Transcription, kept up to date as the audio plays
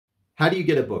How do you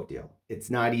get a book deal? It's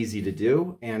not easy to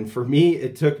do. And for me,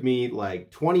 it took me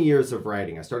like 20 years of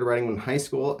writing. I started writing in high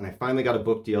school and I finally got a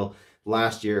book deal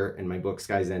last year, and my book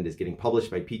Sky's End is getting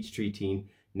published by Peachtree Teen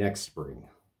next spring.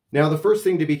 Now, the first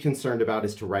thing to be concerned about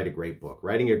is to write a great book.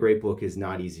 Writing a great book is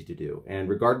not easy to do. And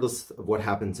regardless of what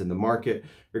happens in the market,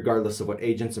 regardless of what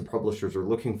agents and publishers are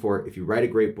looking for, if you write a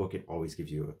great book, it always gives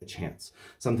you a chance.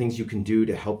 Some things you can do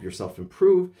to help yourself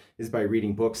improve is by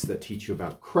reading books that teach you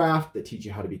about craft, that teach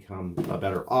you how to become a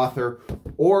better author,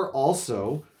 or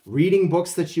also reading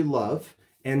books that you love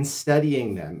and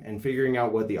studying them and figuring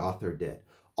out what the author did.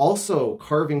 Also,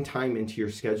 carving time into your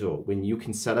schedule when you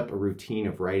can set up a routine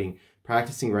of writing,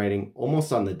 practicing writing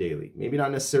almost on the daily. Maybe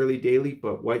not necessarily daily,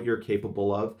 but what you're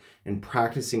capable of, and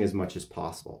practicing as much as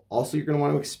possible. Also, you're going to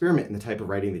want to experiment in the type of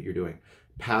writing that you're doing.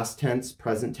 Past tense,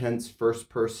 present tense, first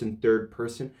person, third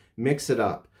person, mix it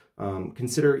up.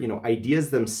 Consider, ideas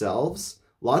themselves.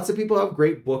 Lots of people have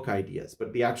great book ideas,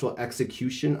 but the actual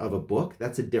execution of a book,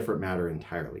 that's a different matter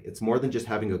entirely. It's more than just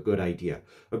having a good idea.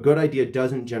 A good idea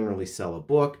doesn't generally sell a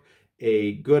book.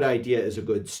 A good idea is a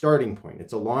good starting point.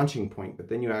 It's a launching point, but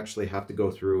then you actually have to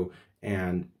go through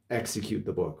and execute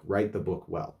the book, write the book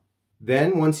well.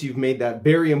 Then once you've made that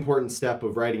very important step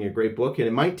of writing a great book, and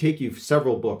it might take you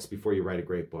several books before you write a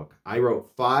great book. I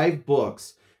wrote 5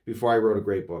 books before I wrote a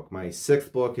great book. My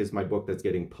 6th book is my book that's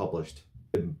getting published.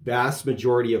 The vast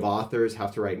majority of authors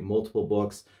have to write multiple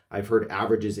books. I've heard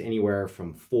averages anywhere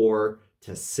from 4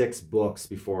 to 6 books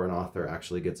before an author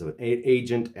actually gets an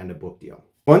agent and a book deal.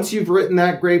 Once you've written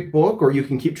that great book, or you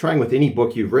can keep trying with any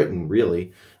book you've written,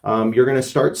 really, you're going to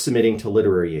start submitting to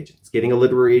literary agents. Getting a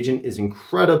literary agent is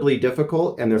incredibly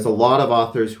difficult, and there's a lot of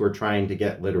authors who are trying to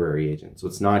get literary agents, so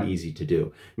it's not easy to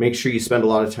do. Make sure you spend a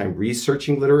lot of time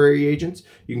researching literary agents.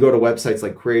 You can go to websites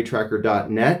like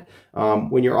querytracker.net.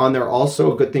 When you're on there,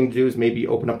 also a good thing to do is maybe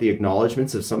open up the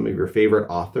acknowledgments of some of your favorite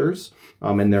authors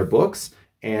and their books.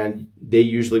 And they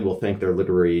usually will thank their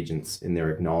literary agents in their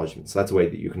acknowledgments. So that's a way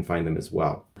that you can find them as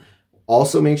well.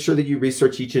 Also, make sure that you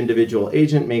research each individual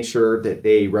agent. Make sure that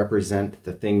they represent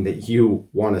the thing that you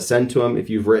want to send to them. If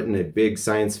you've written a big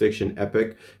science fiction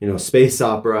epic, space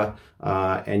opera,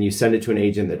 and you send it to an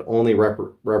agent that only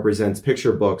represents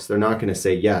picture books, they're not going to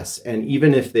say yes. And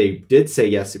even if they did say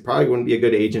yes, it probably wouldn't be a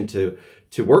good agent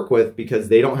to work with, because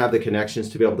they don't have the connections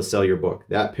to be able to sell your book.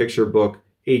 That picture book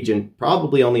agent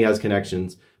probably only has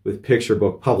connections with picture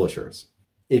book publishers.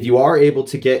 If you are able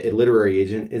to get a literary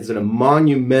agent, it's a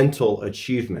monumental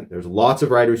achievement. There's lots of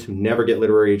writers who never get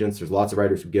literary agents. There's lots of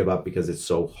writers who give up because it's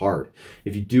so hard.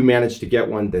 If you do manage to get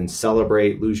one, then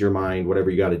celebrate, lose your mind,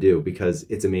 whatever you got to do, because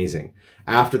it's amazing.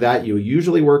 After that, you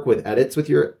usually work with edits with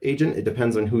your agent. It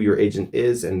depends on who your agent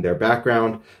is and their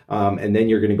background. And then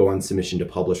you're going to go on submission to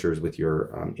publishers with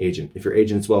your agent. If your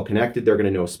agent's well connected, they're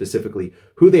going to know specifically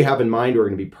who they have in mind who are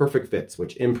going to be perfect fits,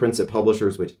 which imprints at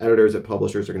publishers, which editors at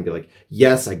publishers are going to be like,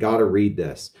 yes, I got to read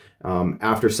this.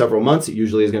 After several months, it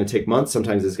usually is going to take months.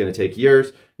 Sometimes it's going to take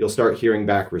years. You'll start hearing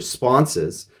back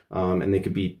responses, and they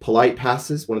could be polite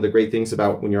passes. One of the great things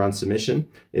about when you're on submission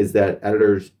is that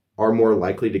editors are more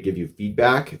likely to give you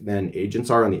feedback than agents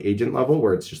are on the agent level,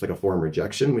 where it's just like a form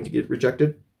rejection when you get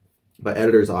rejected. But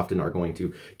editors often are going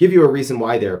to give you a reason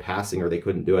why they're passing or they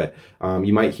couldn't do it.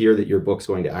 You might hear that your book's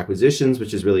going to acquisitions,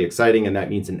 which is really exciting, and that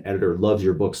means an editor loves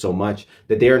your book so much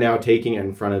that they are now taking it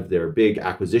in front of their big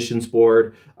acquisitions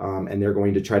board, and they're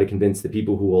going to try to convince the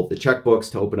people who hold the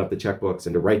checkbooks to open up the checkbooks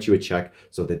and to write you a check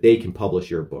so that they can publish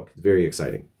your book. It's very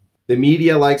exciting. The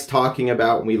media likes talking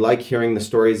about, and we like hearing the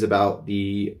stories about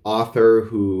the author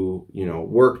who,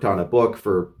 worked on a book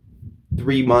for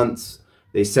 3 months.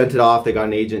 They sent it off. They got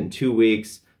an agent in 2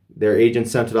 weeks. Their agent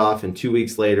sent it off, and 2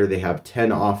 weeks later, they have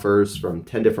 10 offers from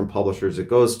 10 different publishers. It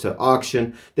goes to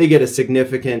auction. They get a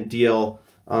significant deal,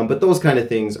 but those kind of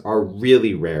things are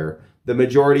really rare. The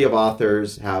majority of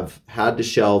authors have had to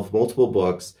shelve multiple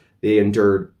books. They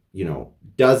endured,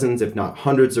 dozens, if not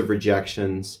hundreds of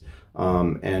rejections.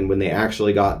 And when they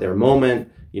actually got their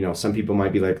moment, some people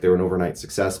might be like they're an overnight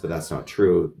success, but that's not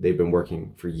true. They've been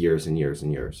working for years and years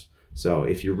and years. So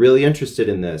if you're really interested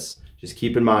in this, just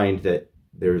keep in mind that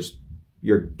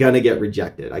you're going to get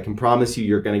rejected. I can promise you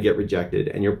you're going to get rejected,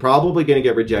 and you're probably going to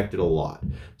get rejected a lot.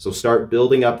 So start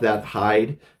building up that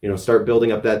hide, start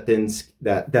building up that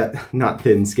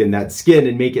that skin,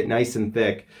 and make it nice and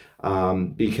thick.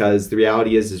 Because the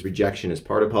reality is rejection is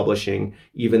part of publishing.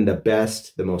 Even the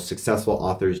best, the most successful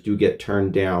authors do get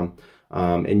turned down.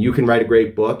 And you can write a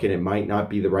great book, and it might not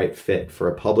be the right fit for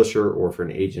a publisher or for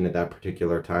an agent at that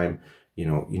particular time.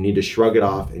 You need to shrug it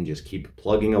off and just keep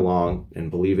plugging along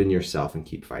and believe in yourself and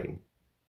keep fighting.